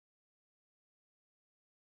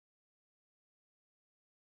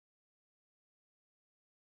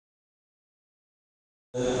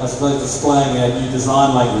I suppose displaying our new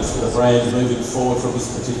design language for the brand moving forward from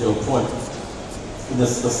this particular point. And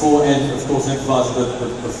the four, and of course emphasising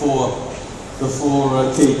the four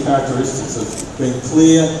key characteristics of being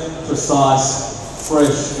clear, precise,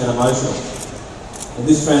 fresh and emotional. And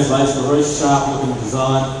this translates to a very sharp looking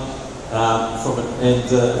design from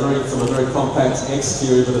a very compact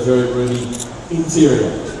exterior but a very roomy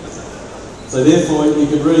interior. So therefore you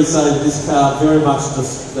could really say that this car very much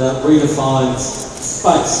redefines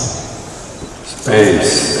space.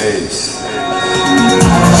 Space.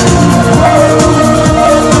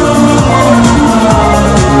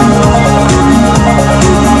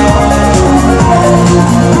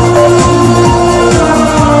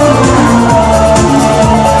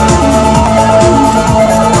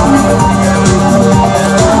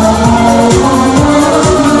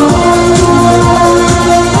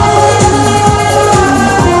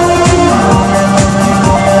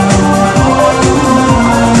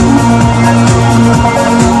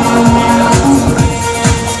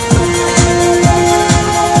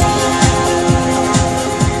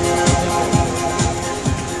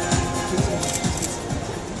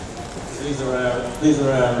 These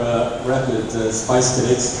are our rapid space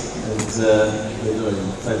cadets, and they're doing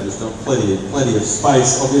a fabulous job. Plenty of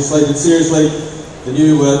space, obviously. But seriously, the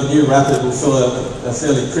new Rapid will fill a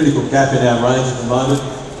fairly critical gap in our range at the moment.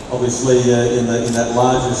 Obviously, in that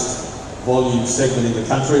largest volume segment in the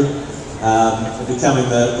country, becoming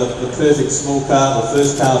the perfect small car, the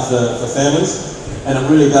first car for families, and it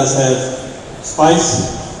really does have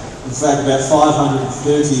space. In fact, about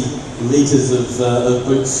 530 litres of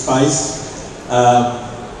boot space.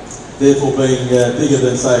 Therefore being bigger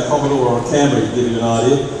than say a Commodore or a Camry, to give you an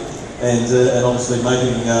idea, and obviously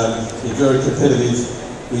making it very competitive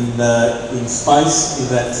in space in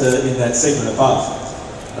that segment above.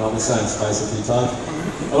 And I'll be saying space a few times.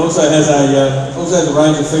 It also has a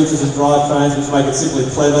range of features and drivetrains which make it simply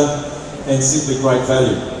clever and simply great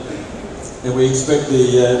value. And we expect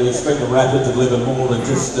the Rapid to deliver more than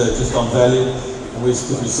just on value. And we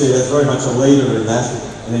see it as very much a leader in that.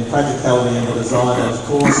 And then practicality in the design, and of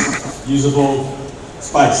course, usable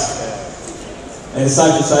space. And it's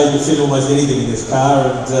safe to say you can fit almost anything in this car,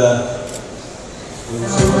 and we'll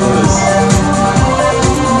see what it is.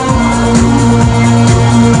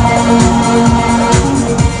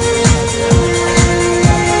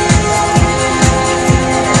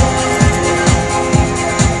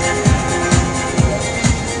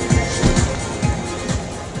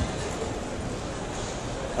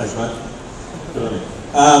 Thanks, mate. Good on you.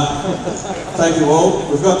 Thank you all.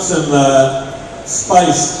 We've got some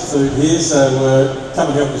space food here, so come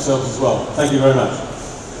and help yourselves as well. Thank you very much.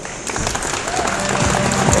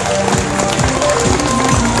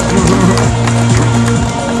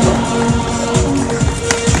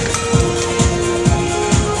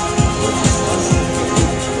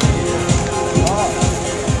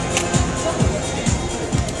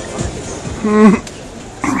 Mm-hmm.